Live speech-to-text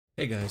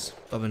Hey guys,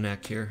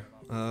 Bubba here.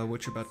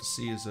 What you're about to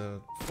see is a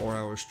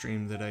 4-hour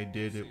stream that I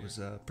did. It was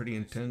pretty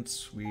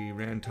intense. We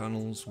ran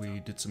tunnels,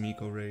 we did some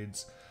eco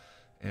raids,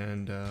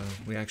 and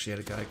we actually had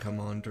a guy come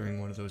on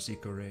during one of those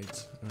eco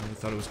raids. I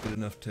thought it was good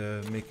enough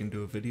to make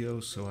into a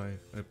video, so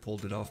I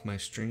pulled it off my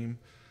stream.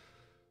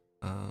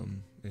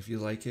 If you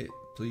like it,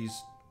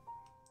 please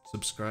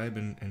subscribe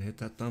and hit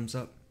that thumbs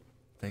up.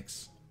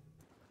 Thanks.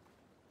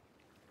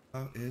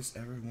 How is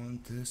everyone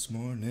this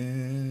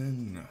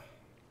morning?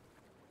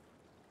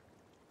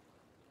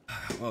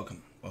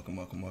 Welcome. Alright,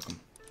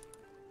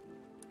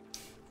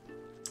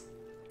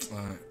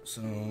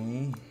 so I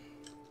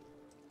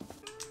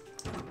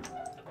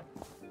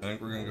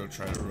think we're gonna go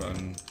try to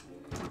run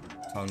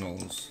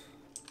tunnels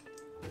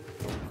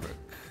real quick.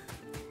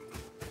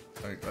 I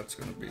think that's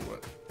gonna be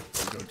what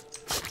we go.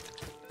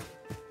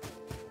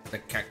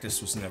 That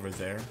cactus was never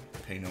there.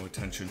 Pay no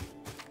attention.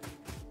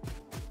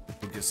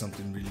 We'll get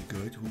something really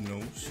good. Who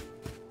knows?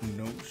 Who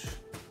knows?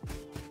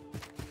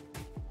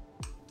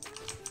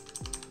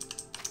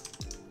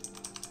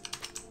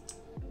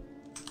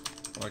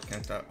 Why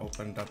can't I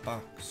open the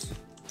box?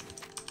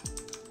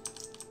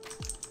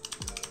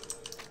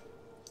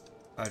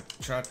 I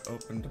tried to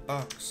open the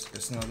box.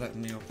 It's not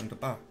letting me open the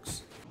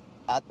box.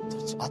 I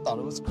thought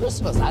it was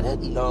Christmas. I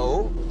didn't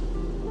know.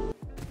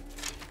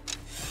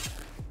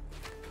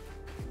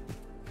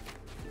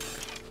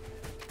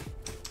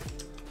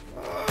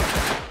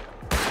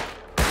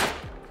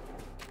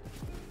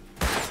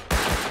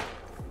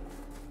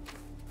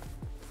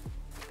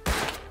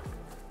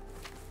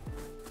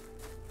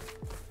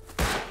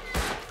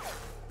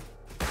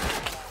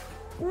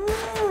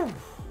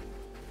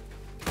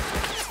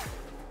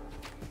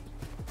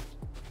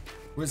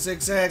 We're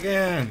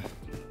zigzagging.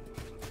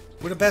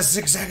 We're the best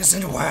zigzaggers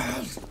in the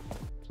world.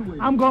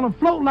 I'm gonna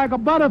float like a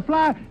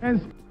butterfly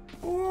and.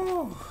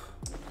 Ooh.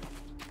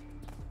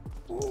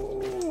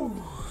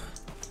 Ooh.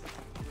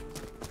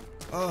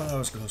 Oh, that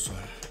was close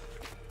one.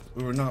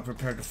 We were not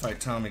prepared to fight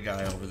Tommy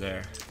guy over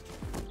there.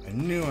 I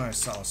knew I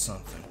saw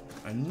something.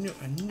 I knew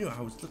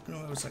I was looking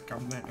over. I was like, oh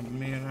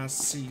man, I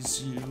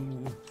sees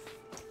you.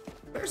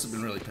 Bears have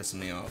been really pissing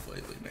me off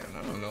lately, man.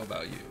 I don't know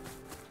about you.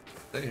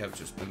 They have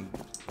just been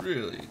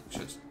really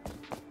just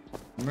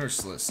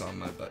merciless on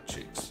my butt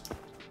cheeks.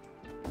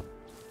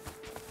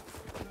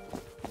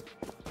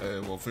 Hey,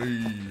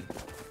 Wolfie.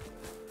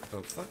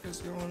 The fuck is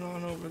going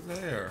on over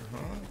there,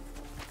 huh?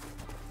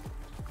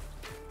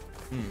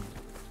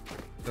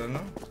 Don't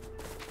know.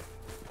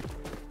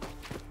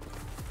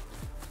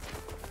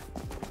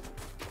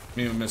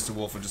 Me and Mr.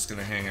 Wolf are just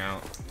gonna hang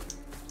out.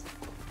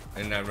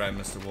 Ain't that right,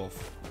 Mr.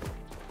 Wolf?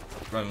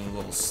 Running a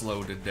little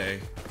slow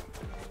today.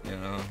 You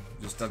know,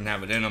 just doesn't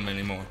have it in him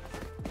anymore.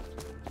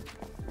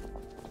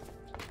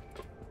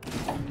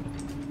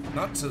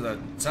 Not to the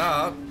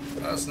top.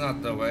 That's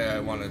not the way I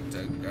wanted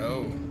to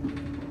go.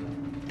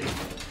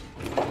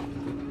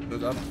 To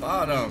the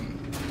bottom.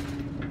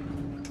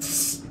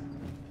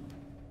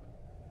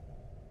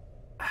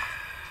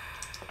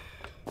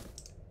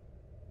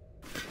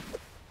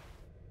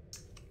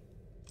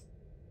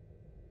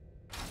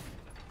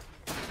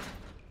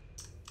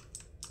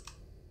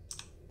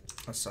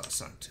 I saw a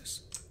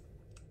scientist.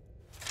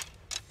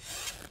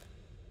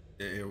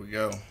 Yeah, here we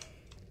go.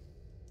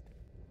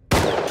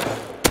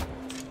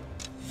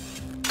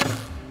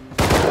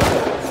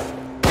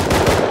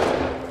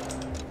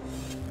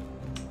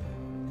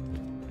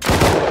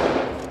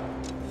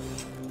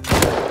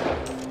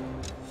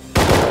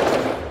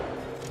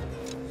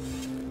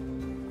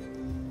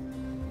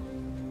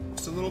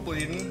 Just a little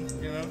bleeding,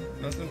 you know,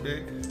 nothing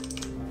big.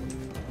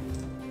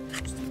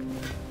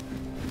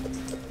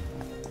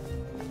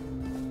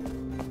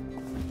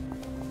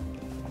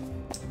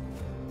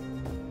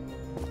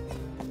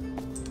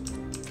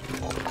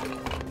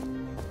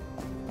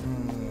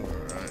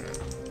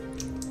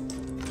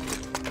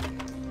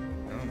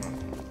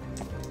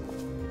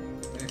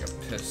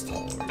 Pistol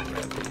or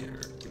ready,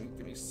 or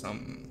give me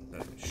something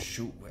that I can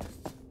shoot with.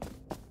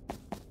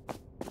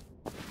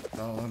 That's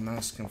all I'm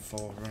asking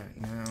for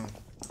right now.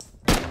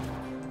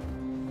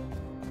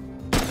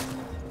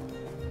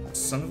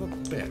 Son of a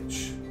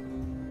bitch.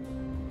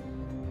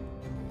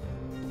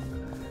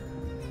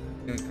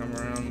 Gonna come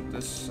around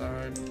this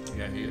side?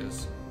 Yeah, he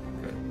is.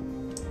 Good.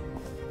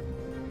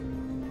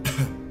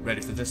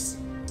 Ready for this?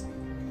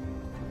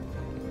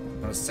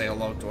 I'm gonna say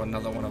hello to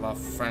another one of our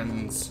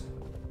friends.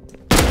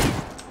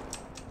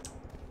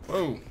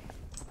 Whoa.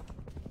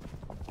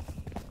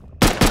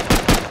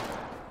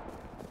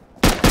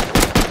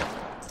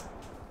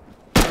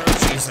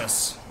 Oh,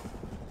 Jesus.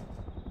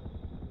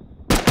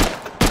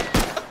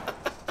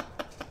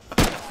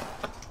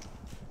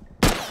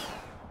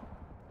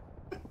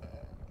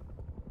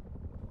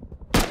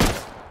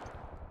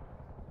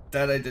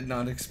 That I did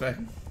not expect.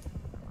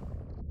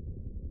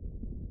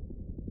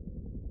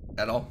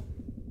 At all.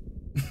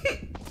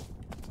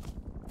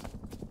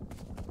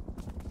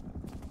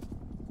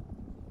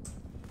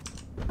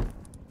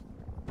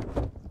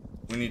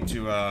 We need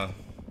to,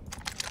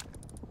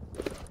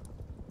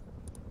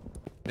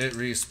 it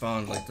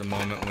respawned like the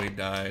moment we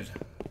died.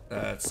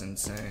 That's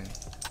insane.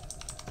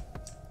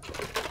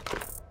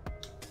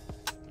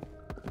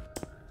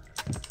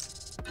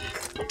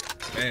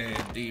 Hey,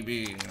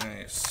 DB,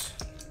 nice.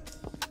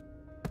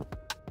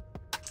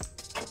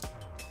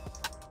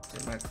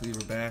 Get my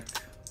cleaver back.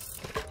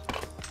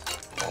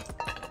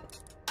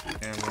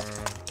 Camera.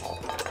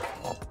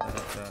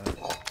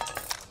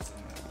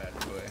 Bad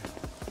boy.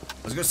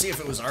 I was gonna see if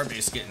it was our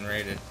base getting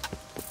raided.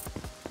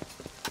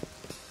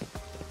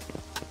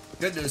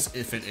 Good news,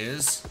 if it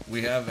is,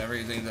 we have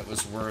everything that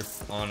was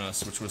worth on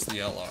us, which was the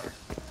LR.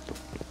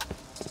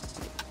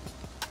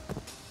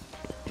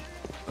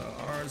 So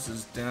ours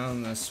is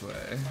down this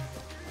way.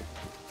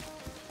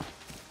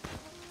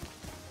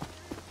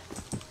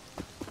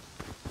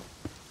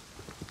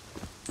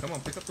 Come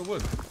on, pick up the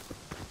wood.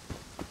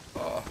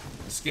 Oh,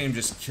 this game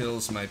just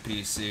kills my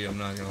PC, I'm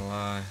not gonna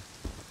lie.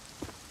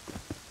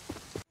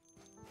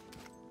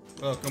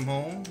 Welcome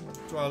home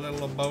to our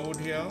little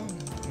abode here.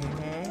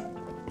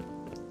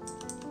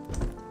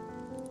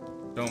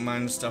 Don't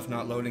mind the stuff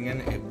not loading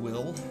in, it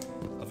will,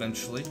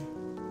 eventually.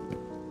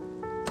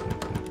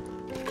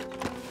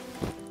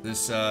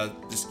 This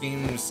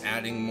game is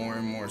adding more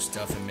and more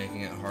stuff and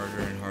making it harder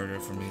and harder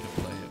for me to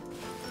play it.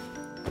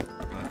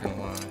 Not gonna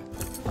lie.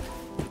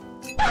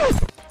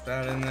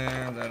 That in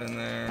there, that in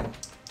there.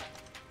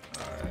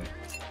 Alright.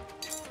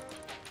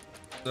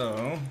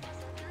 So,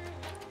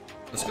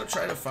 let's go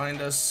try to find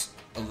us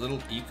a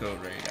little eco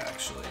raid,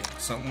 actually.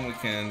 Something we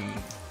can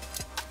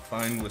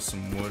find with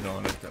some wood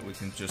on it that we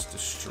can just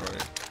destroy.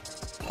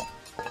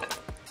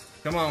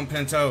 Come on,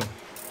 Pinto.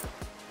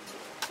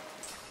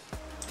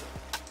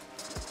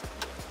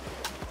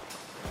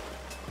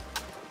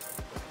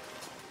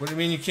 What do you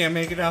mean you can't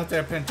make it out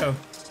there, Pinto?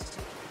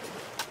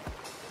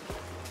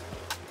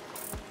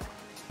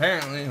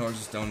 Apparently,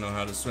 horses don't know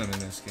how to swim in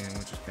this game,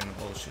 which is kind of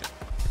bullshit.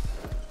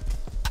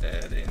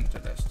 Very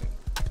interesting.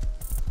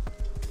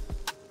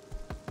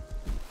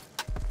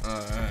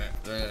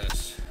 Alright,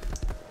 this.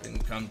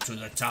 Didn't come to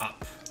the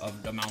top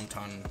of the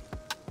mountain.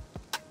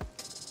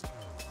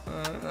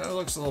 That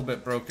looks a little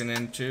bit broken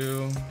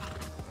into.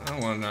 That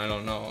one, I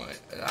don't know.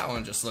 That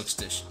one just looks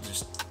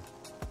just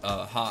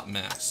a hot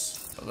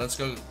mess. But let's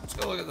go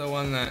look at the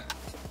one that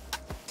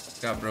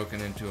got broken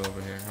into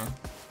over here, huh?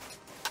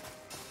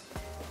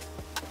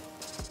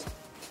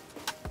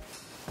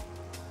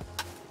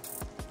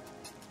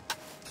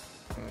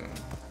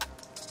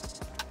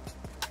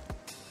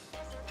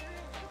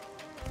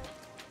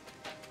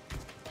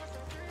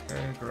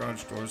 Okay,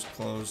 garage door's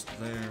closed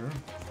there.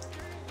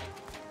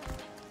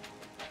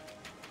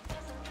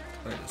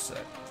 Wait a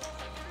sec.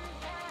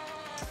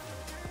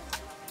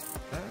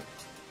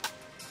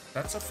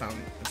 That's a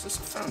is this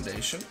a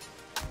foundation?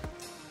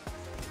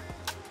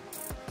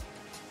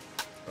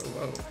 Oh,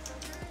 whoa.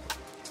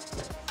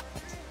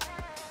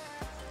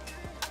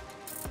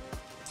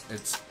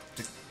 It's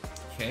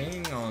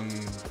decaying on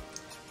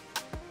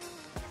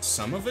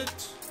some of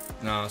it?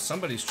 No,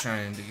 somebody's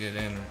trying to get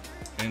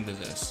into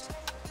this.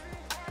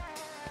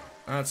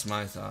 That's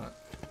my thought.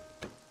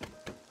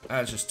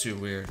 That's just too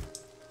weird.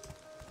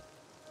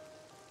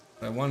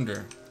 I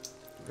wonder.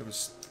 We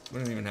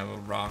didn't even have a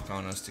rock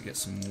on us to get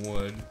some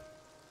wood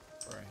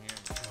for a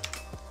hammer.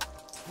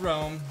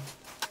 Rome.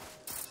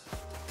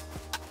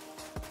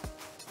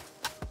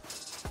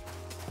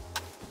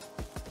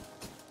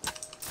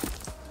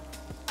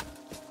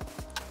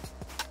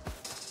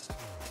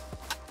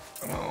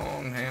 Come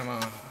on,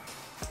 hammer.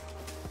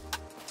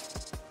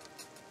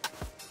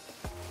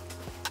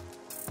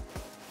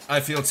 I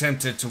feel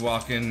tempted to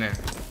walk in there.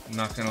 I'm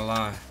not gonna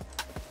lie.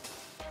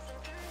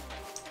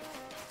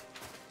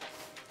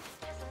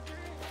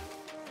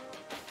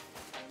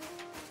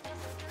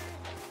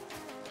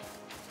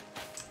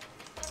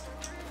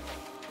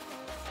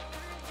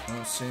 I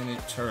don't see any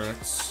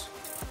turrets.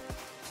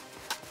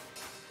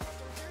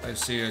 I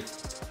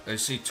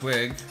see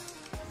twig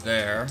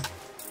there.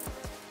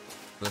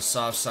 The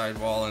soft side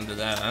wall into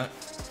that. I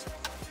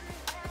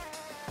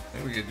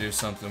think we could do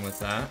something with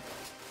that.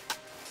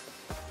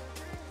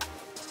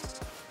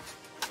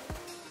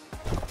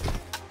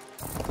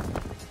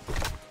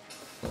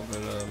 A little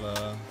bit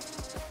of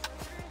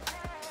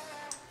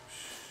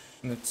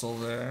schnitzel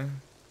there.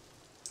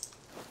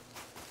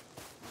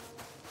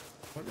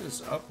 What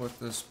is up with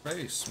this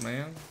base,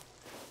 man?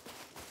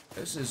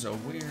 This is a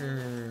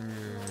weird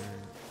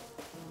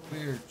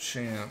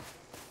champ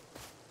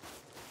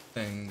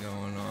thing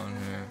going on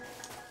here.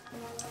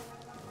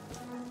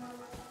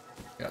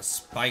 Got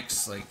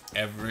spikes like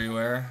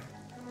everywhere.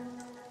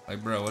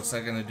 Like, bro, what's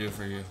that gonna do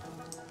for you?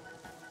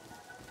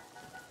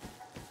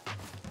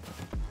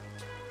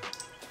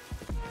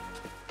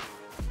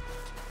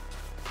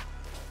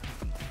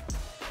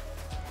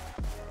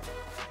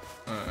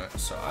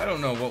 So I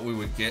don't know what we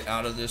would get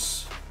out of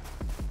this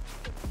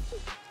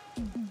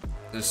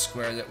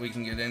square that we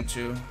can get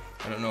into.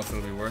 I don't know if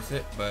it'll be worth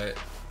it, but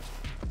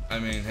I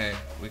mean, hey,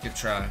 we could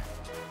try,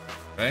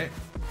 right?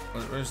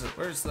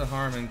 Where's the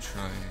harm in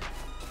trying?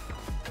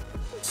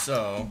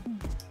 So,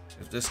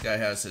 if this guy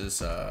has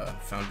his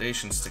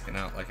foundation sticking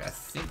out, like I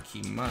think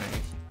he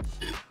might,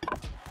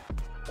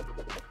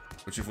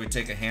 which if we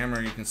take a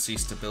hammer, you can see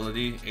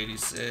stability,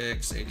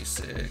 86,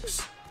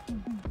 86,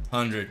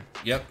 100,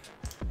 yep.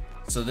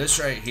 So this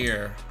right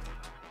here,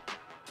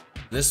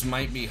 this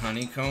might be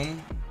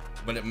honeycomb,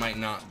 but it might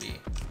not be.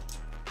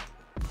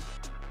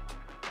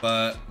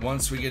 But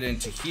once we get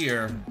into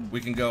here,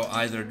 we can go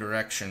either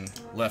direction,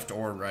 left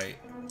or right.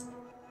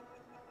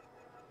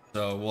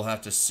 So we'll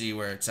have to see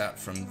where it's at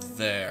from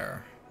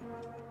there.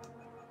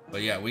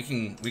 But yeah, we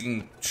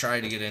can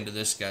try to get into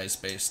this guy's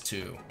space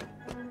too.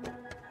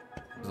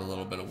 With a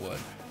little bit of wood.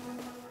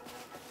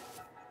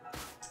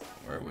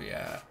 Where are we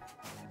at?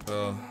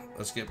 So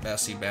let's get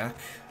Bessie back.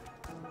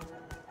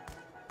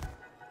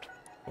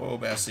 Whoa,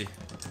 Bessie.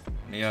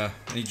 I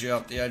need you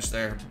up the edge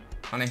there,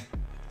 honey.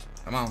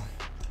 Come on.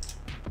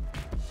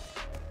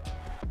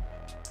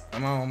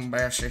 Come on,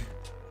 Bessie.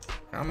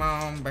 Come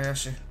on,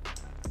 Bessie.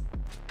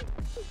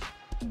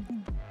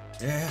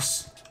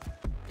 Yes.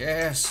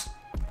 Yes.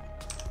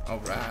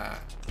 Alright.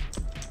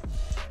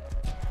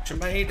 She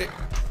made it.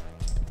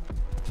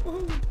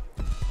 Woohoo.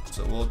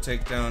 So we'll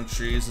take down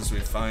trees as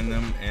we find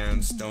them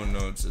and stone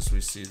nodes as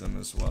we see them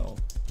as well.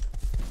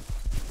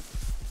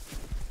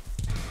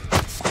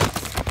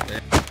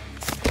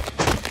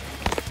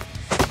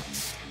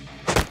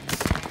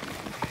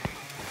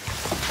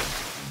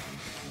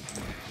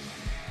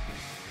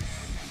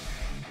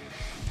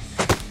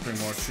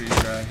 More trees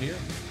right here.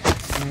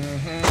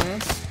 Yeah.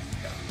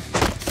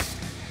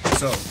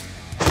 So,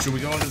 should we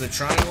go into the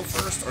triangle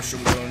first, or should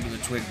we go into the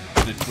twig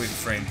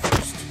frame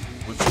first?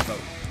 What's your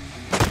vote?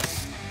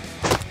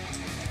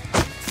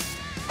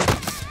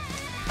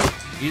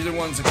 Either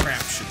one's a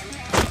crapshoot.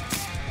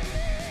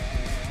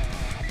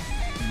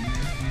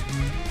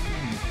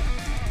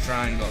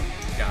 Triangle,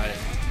 got it.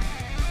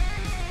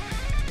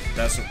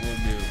 That's what we'll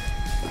do.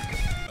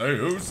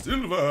 Hey,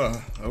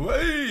 Silva,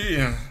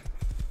 away!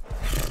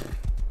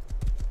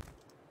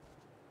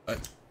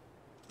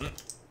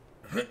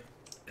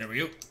 There we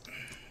go.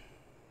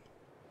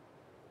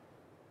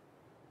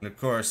 And of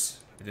course,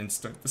 I didn't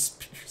start the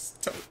spears.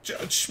 Don't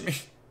judge me.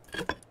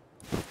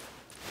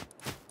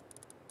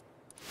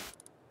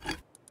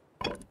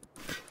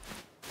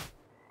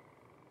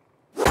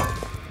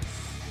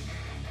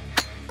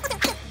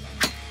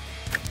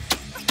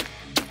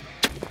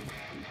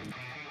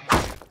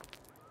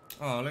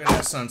 Oh, look at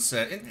that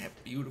sunset. Isn't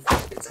that beautiful?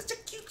 It's such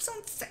a cute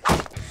sunset.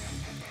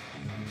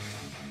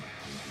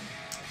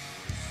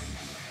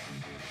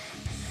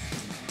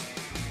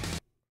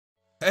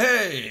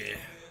 Hey!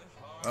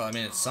 Well, I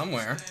mean, it's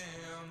somewhere.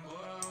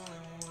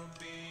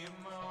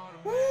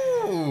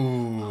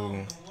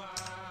 Ooh.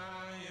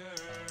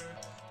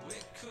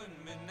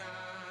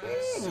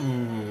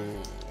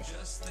 Ooh.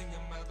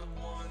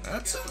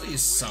 That's at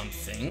least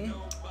something.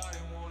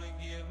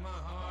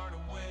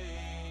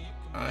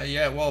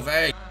 Yeah, well,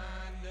 hey.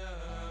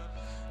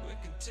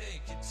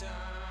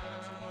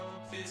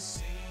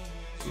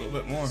 A little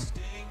bit more.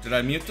 Did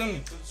I mute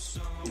them?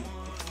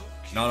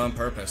 Not on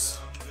purpose.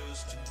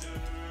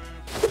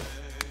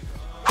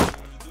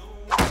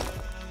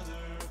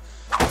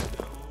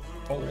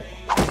 Oh.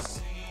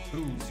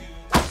 Ooh.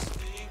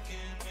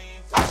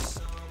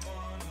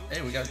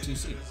 Hey, we got a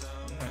TC.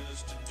 Right.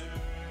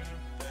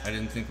 I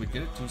didn't think we'd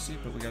get a TC,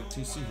 but we got a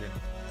TC here.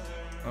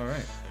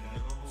 Alright.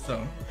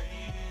 So,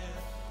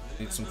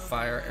 need some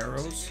fire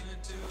arrows.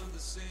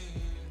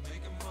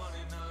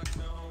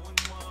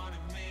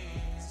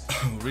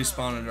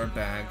 Respawn at our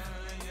bag.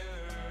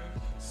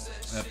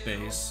 At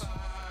base.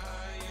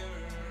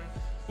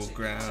 We'll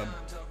grab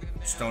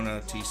stone out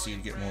of TC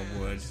to get more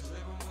wood.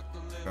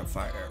 Grab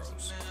fire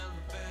arrows.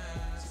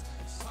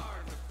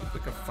 If we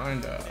could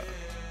find a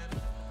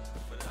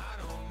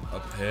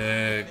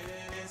pig.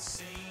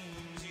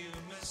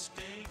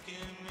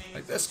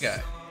 Like this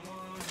guy.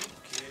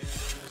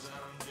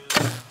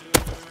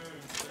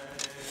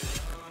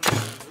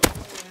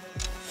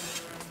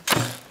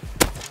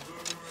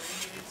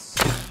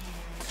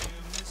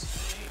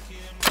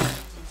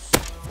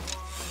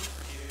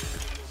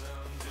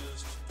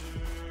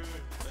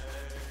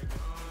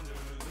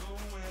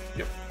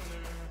 Yep.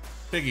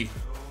 Piggy.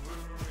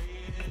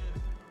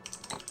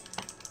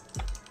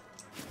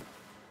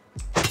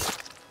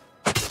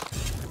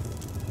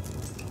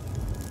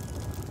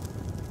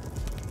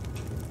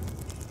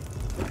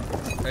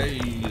 Hey,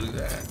 look at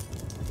that.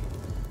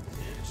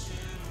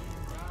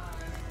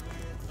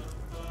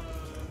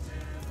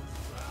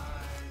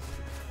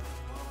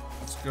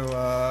 Let's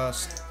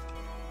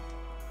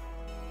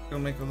go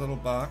make a little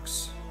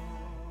box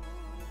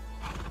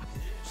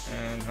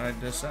and hide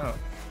this out.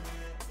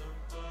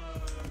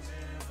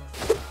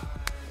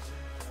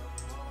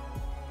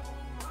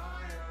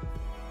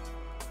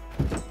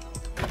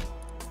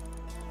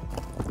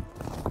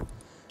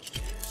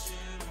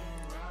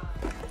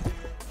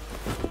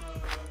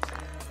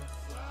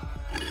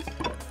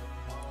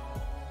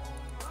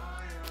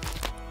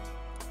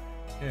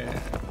 Yeah.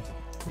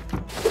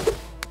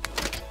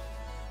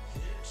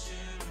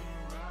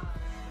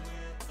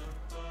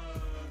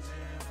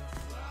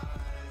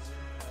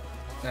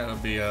 That'll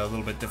be a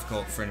little bit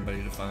difficult for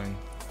anybody to find.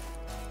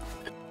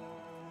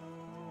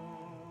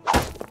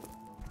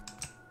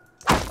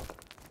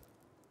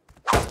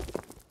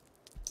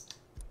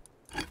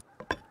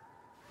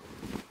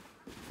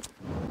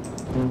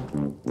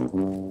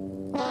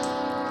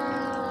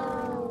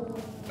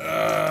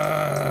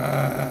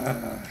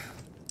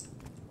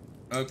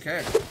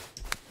 Okay.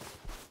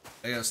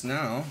 I guess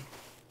now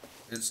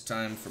it's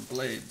time for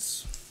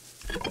blades.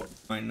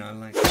 Might not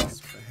like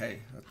this, but hey,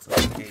 that's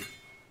okay.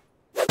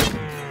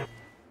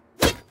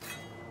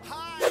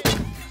 Hi,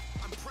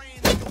 I'm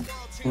praying that the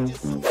world changes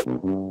soon.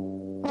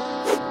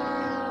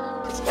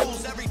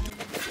 Schools every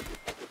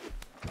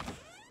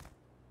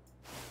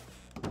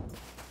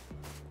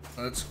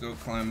Let's go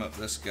climb up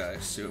this guy,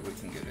 see what we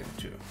can get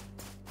into.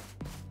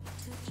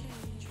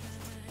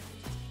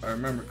 If I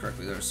remember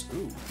correctly, there's...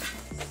 Ooh.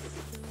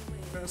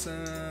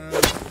 Present.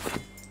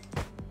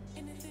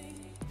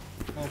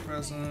 Small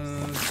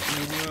present.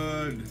 Give me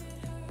wood.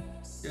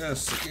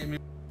 Yes, it gave me...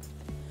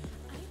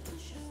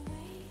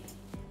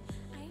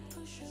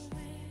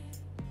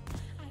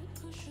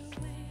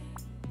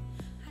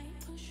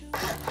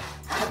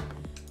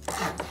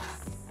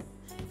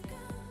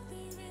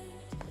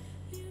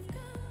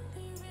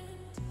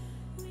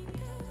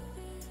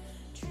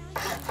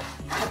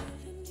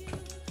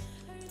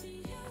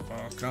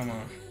 Oh, come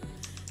on.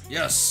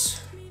 Yes!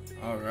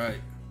 Alright.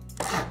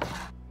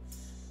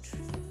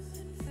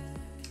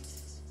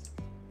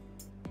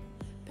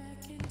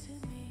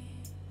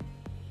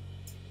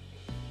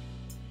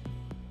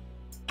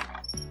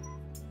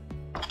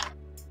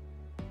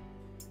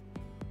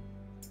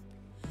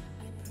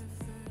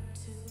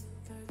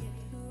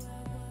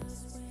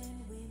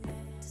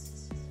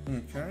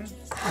 Okay.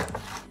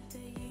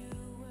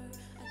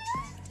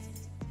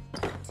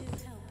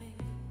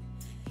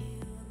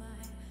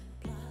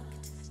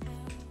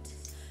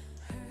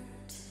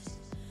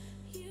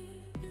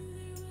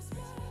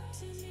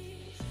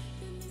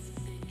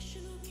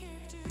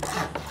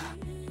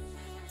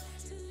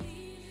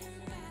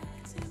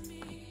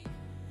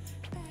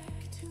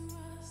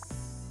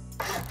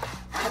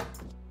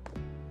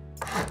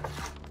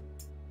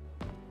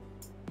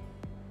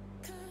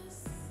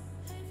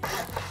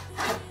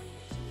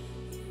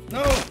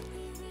 No!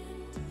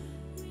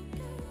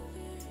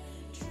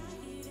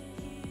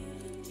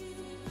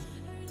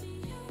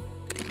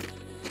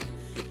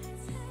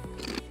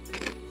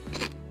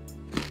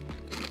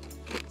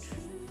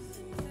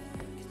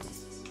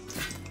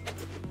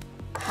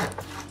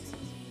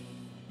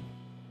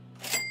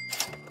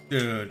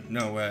 Dude,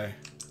 no way.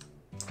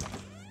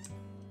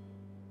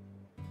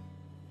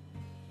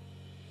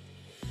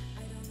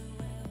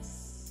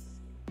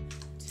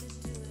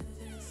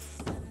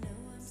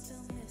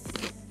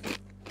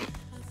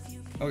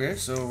 Okay,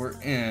 so we're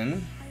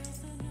in.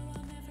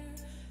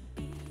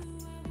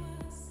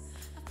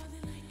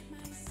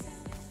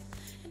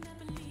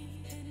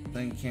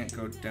 Thing can't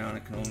go down,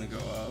 it can only go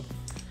up.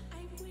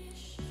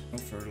 No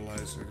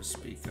fertilizer to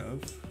speak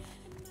of.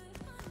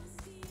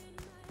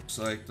 Looks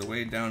like the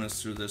way down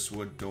is through this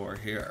wood door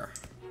here.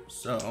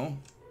 So,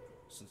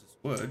 since it's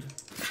wood,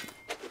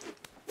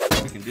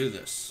 we can do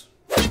this.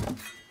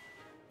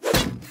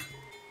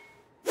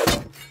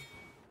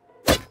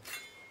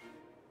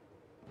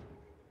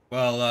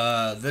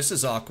 Well, this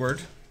is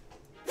awkward.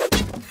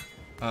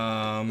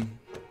 How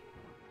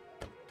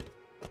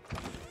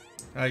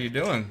you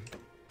doing?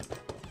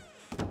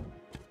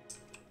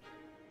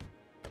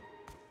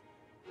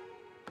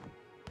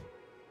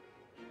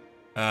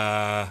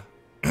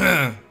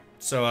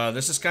 So,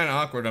 this is kind of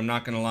awkward, I'm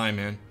not gonna lie,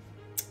 man.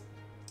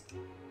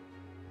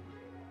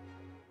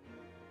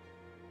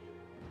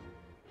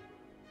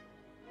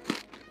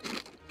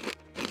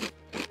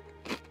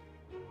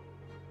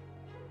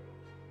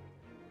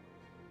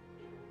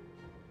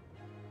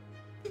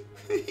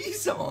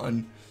 He's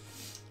on.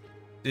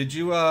 Did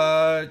you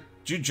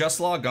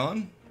just log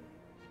on?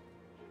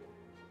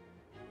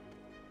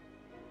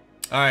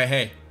 Alright,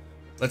 hey.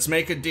 Let's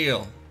make a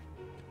deal.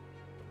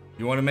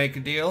 You want to make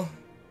a deal?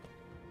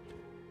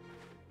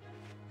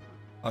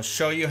 I'll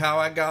show you how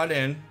I got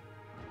in.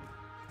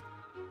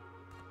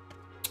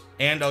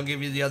 And I'll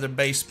give you the other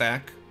base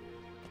back.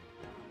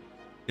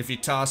 If you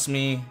toss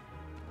me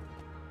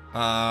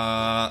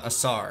a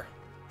SAR.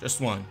 Just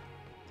one.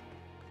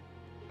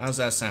 How's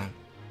that sound?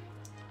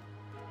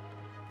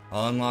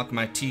 I'll unlock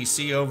my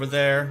TC over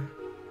there.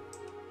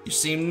 You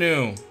seem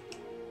new.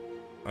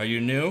 Are you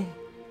new?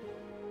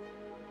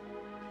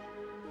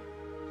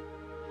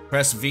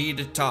 Press V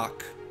to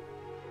talk.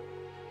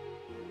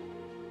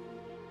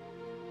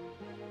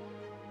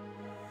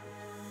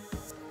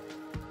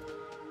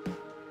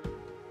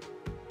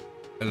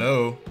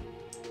 Hello?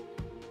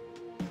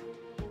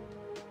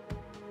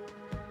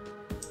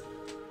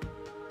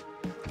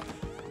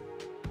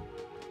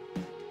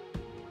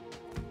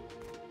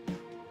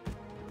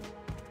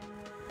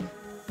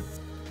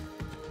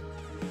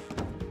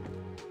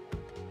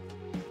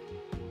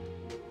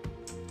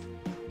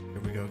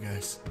 Here we go,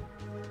 guys.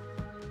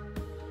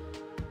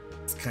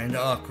 It's kind of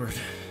awkward.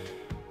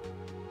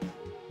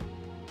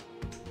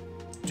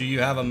 Do you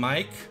have a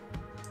mic?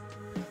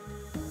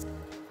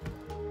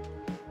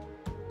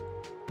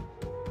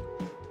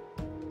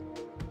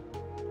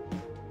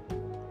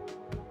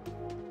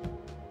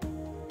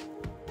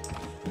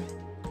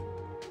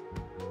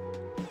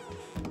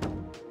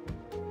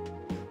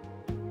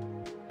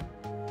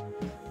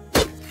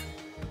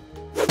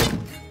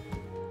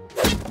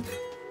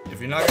 If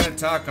you're not gonna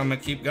talk, I'm gonna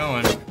keep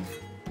going.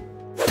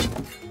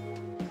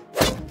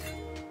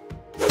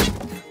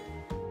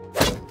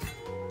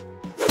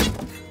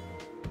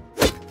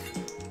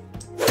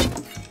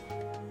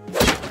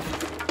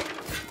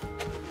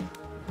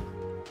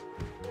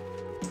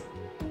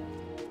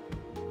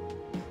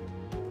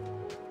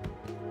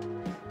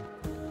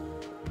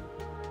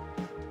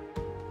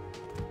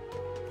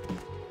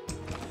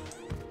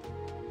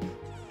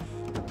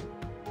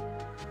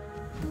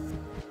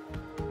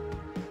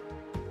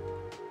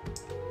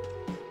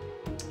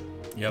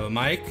 You have a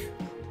mic?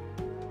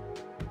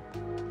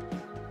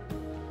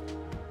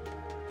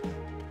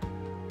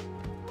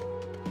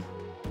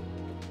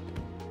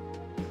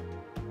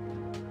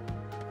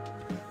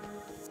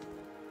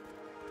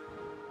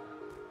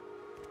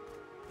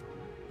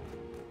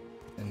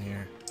 In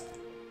here.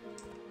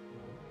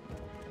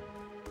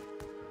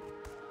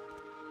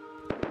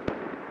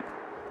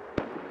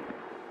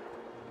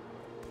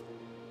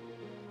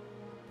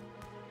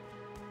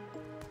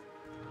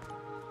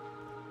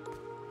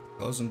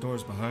 Closing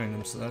doors behind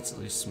him, so that's at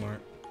least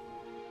smart.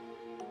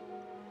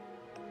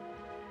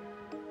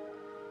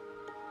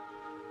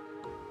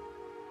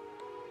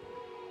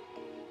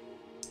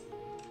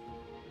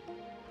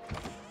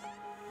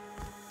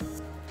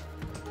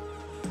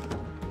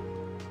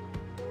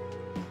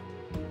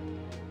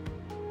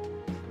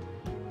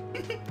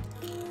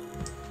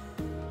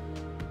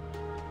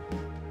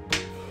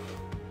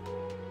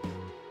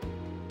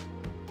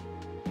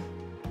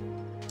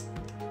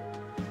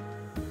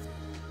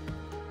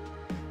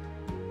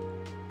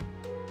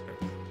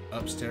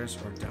 Upstairs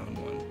or down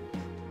one?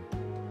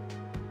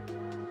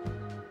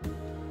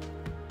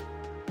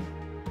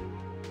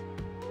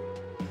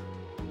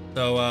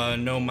 So,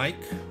 no mic?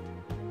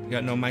 You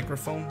got no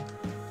microphone?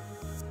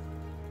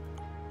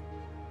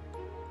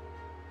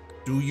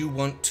 Do you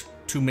want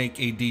to make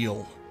a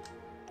deal?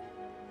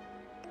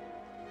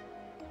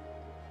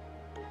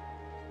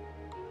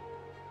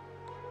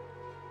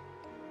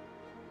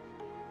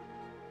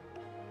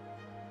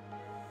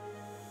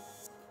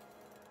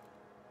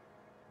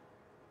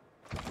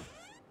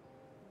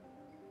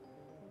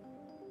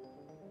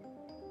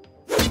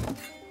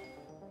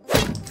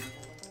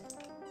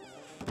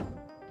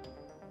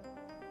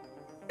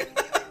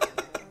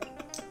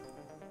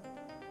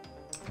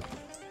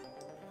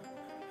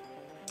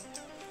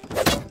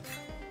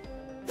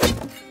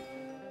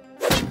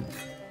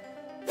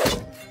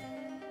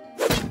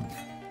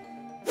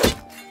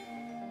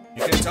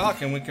 You can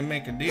talk and we can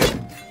make a deal.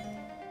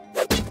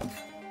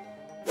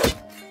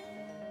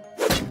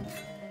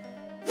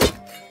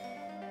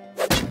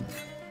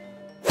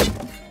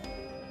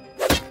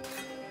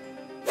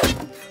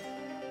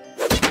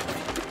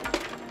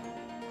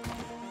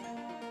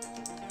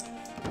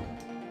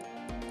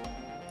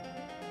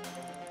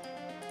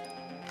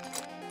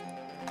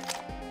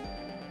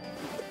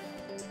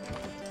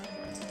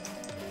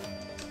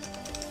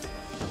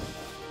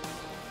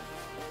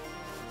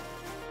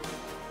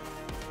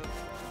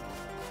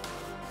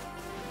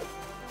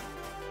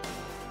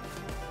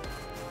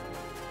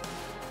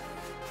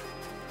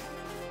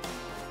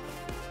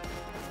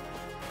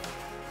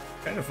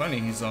 Kind of funny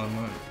he's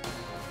online.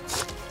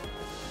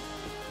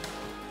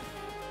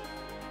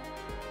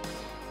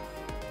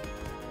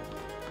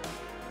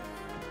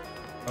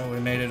 Oh, we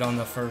made it on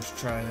the first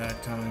try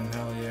that time.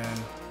 Hell yeah.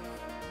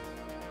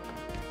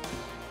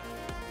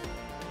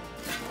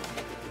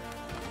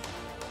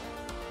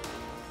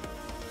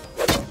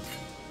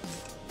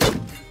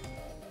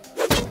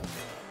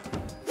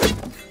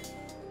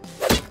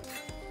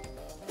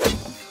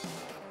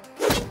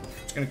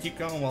 Just gonna keep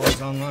going while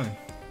he's online.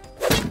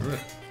 Screw it.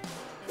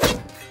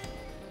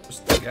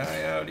 Just the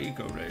guy out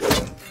eco raid.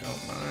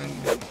 Don't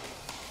mind me.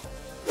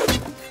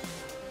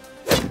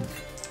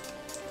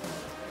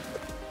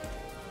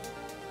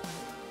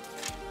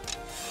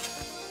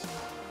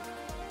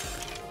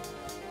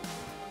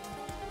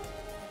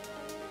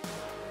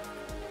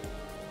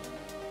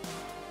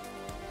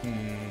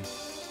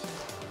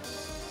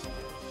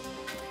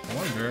 I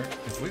wonder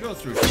if we go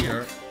through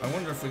here, I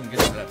wonder if we can get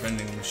to that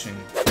vending machine.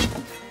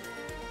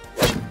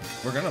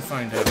 We're gonna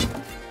find out.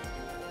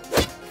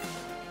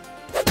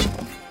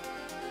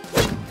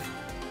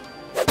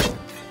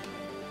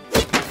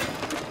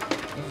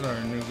 This is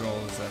our new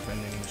goal, is that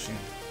vending machine.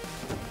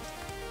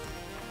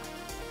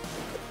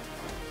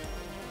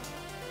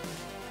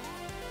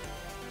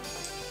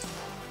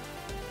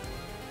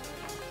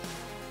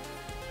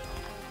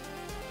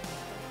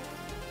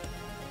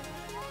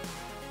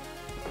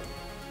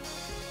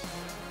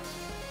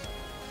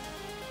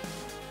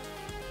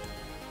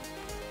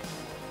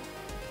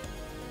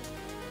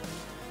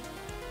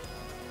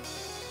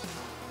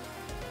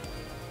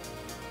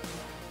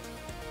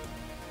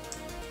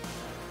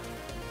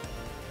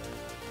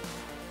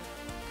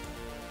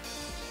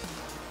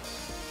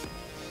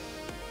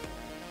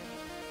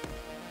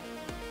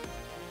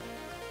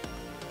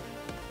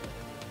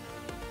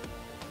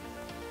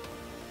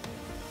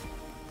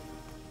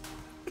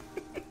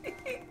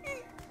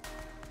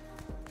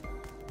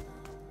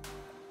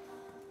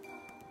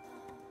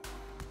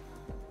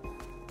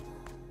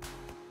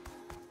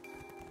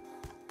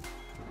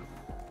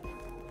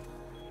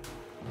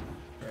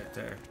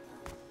 right there.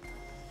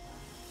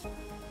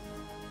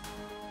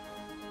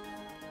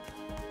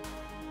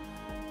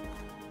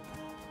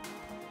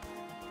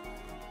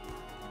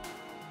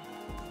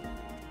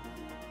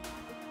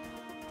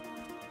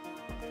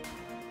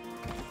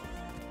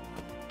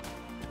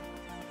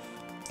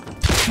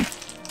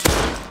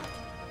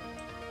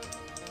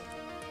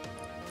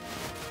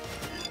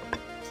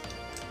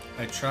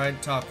 I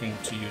tried talking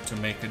to you to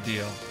make a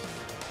deal.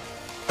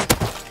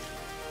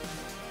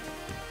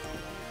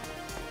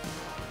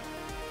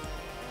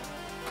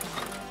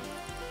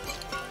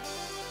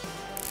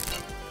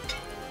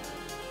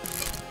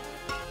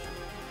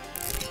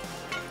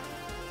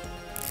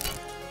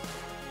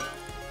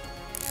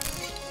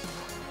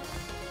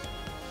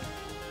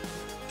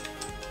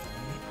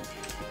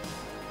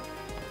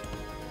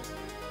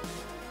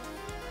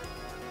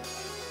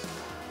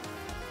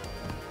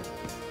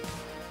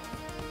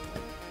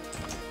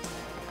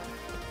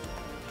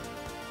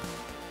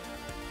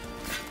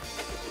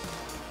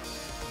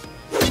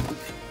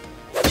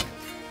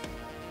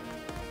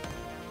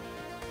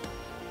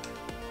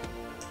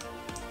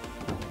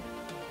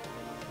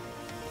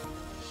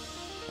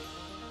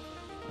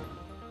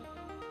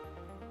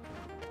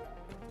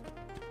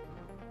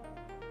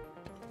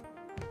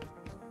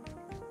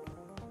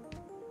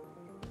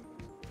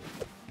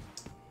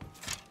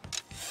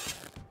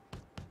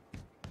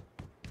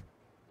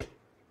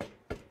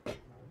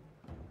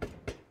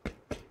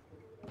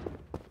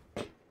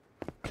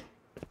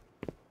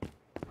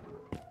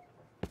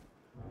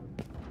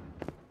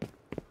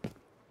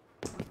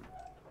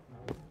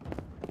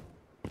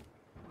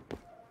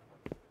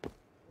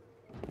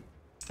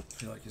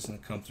 I feel like he's gonna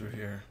come through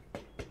here.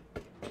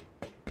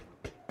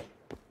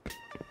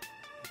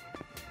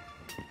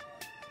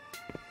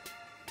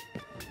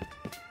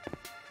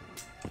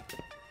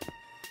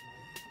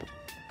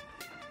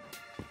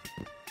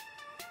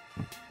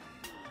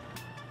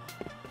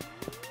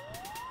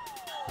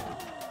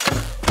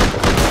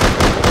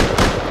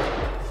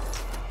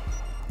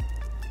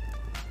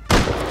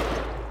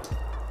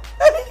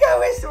 He got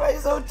wasted by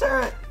his own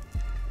turret.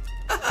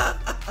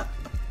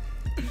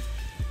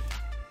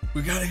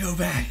 We gotta go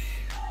back.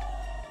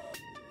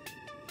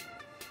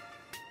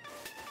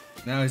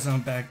 Now he's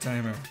on back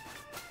timer.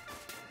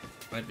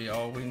 Might be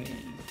all we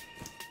need.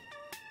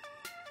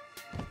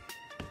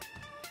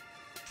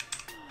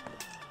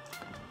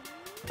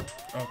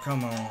 Oh,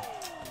 come on.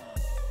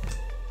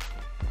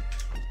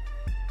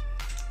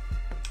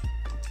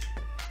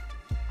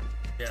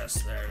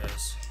 Yes, there it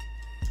is.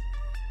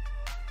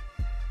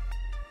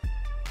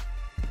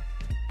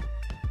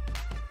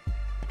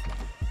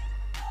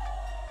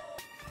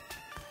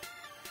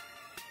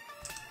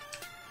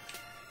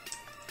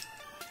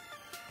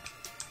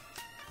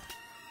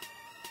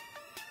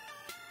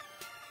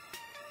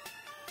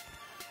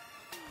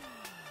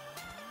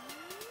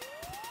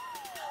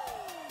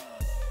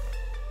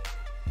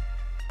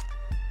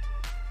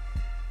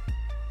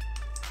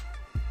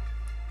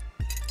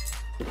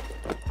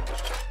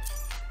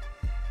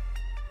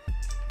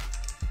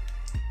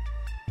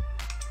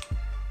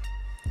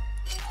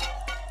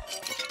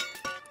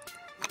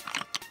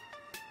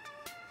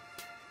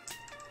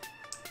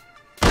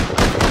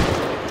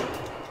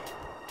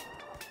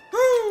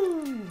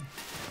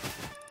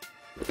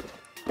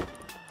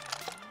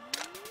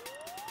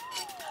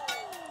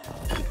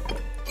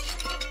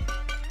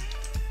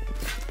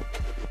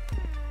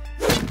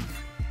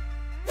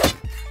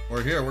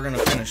 We're here, we're gonna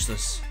finish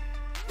this.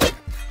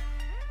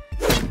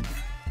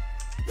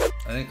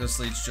 I think this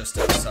leads just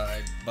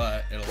outside,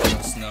 but it'll let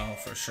us know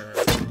for sure.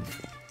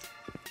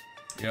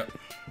 Yep.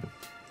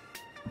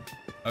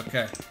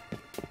 Okay.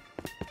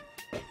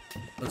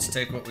 Let's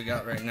take what we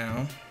got right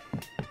now.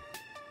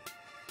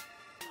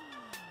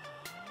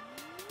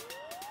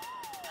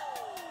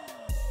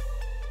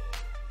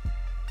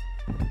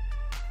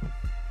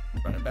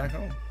 Run it back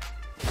home.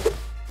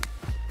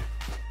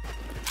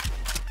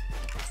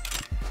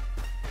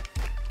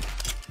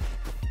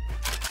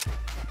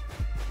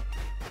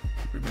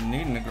 We've been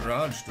needing a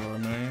garage door,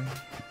 man.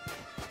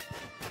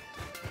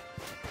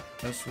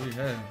 Yes, we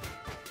have.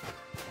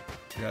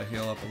 We gotta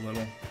heal up a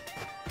little.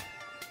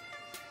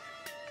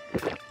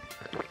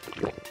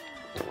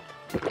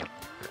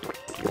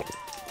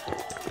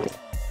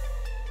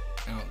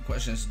 Now, the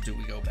question is, do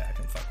we go back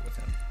and fuck with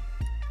him?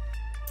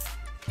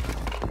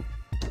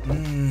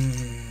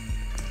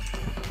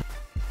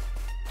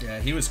 Yeah,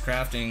 he was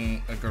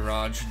crafting a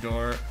garage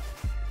door,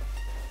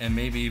 and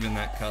maybe even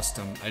that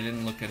custom. I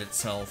didn't look at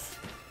itself.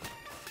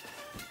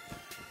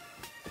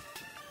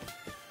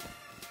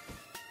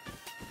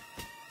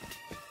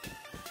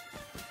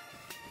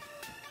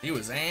 He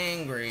was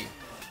angry.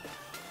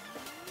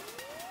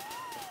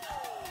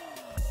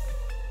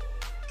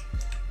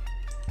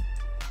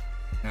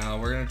 Now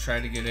we're gonna try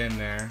to get in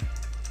there.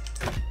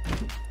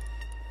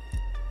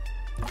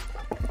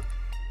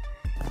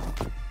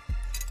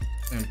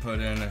 And put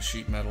in a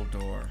sheet metal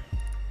door.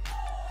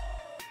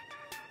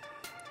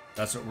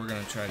 That's what we're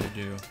gonna try to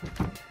do.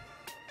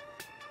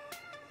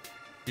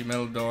 Sheet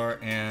metal door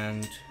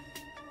and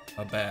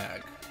a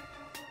bag.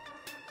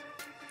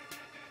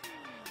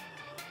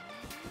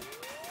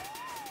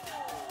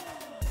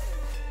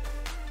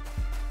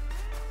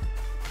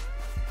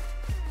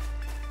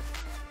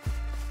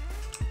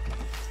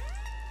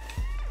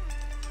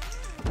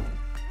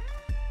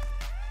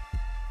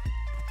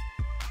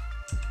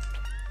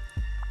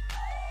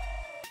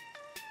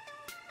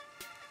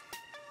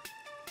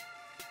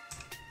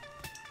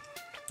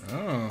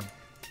 Oh.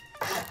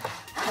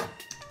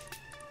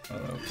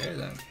 Okay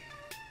then.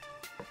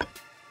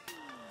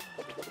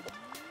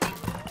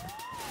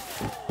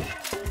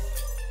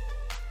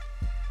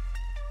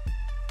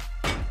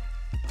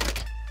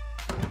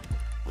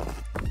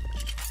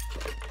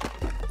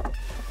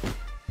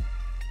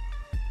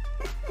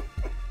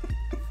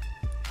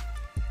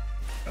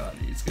 God,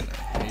 he's gonna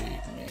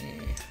hate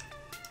me.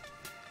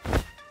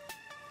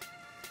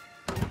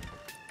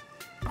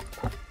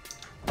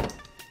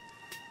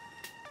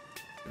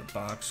 Get a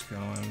box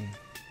going.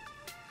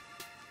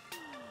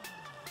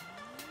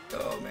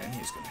 Oh man,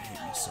 he's gonna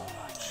hate me so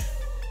much.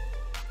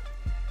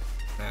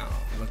 Now,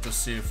 let us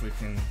see if we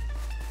can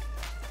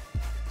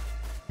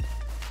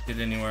get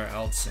anywhere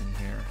else in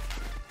here.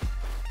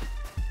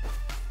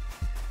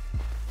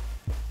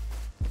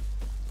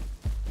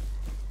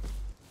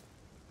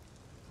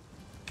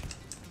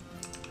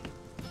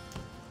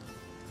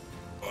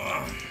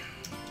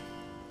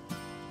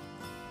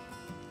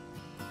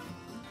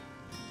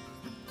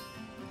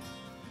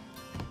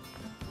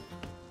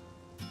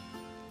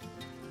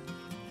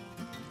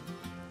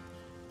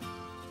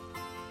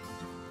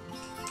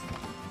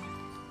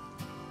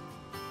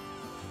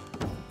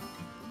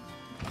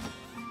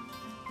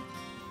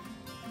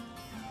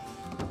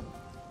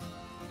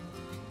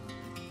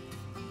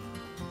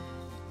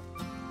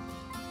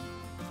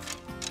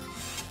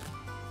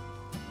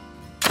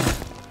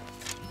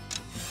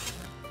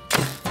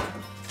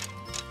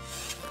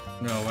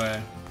 No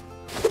way.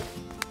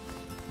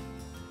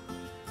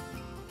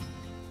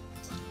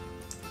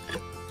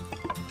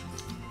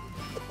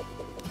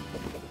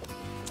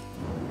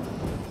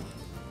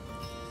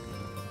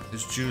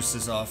 His juice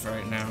is off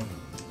right now.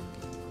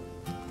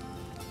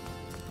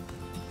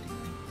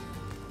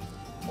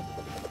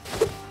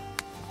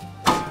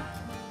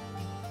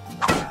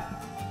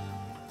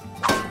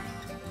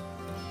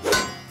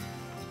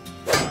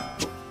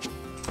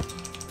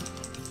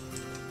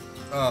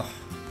 Oh,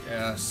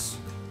 yes.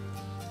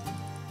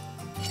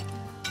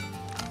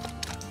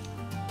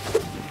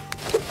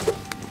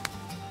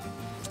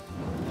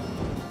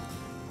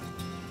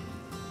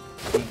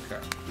 Okay.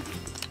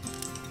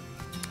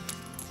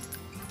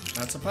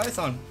 That's a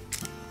python.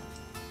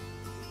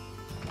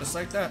 Just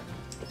like that.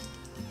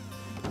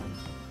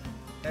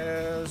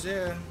 Hells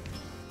yeah.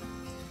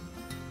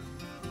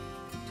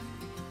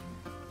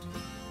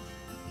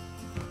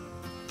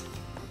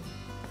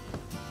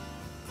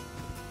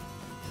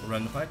 We'll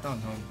run the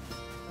python home.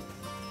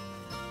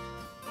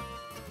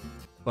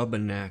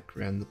 Bubba Knack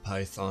ran the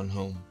python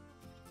home.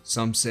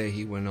 Some say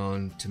he went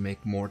on to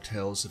make more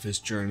tales of his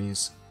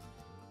journeys.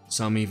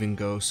 Some even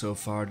go so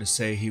far to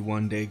say he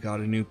one day got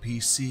a new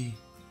PC.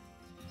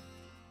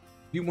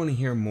 If you want to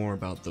hear more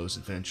about those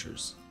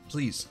adventures,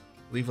 please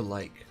leave a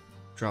like,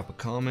 drop a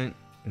comment,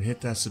 and hit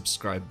that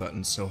subscribe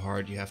button so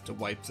hard you have to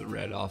wipe the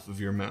red off of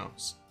your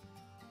mouse.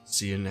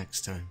 See you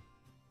next time.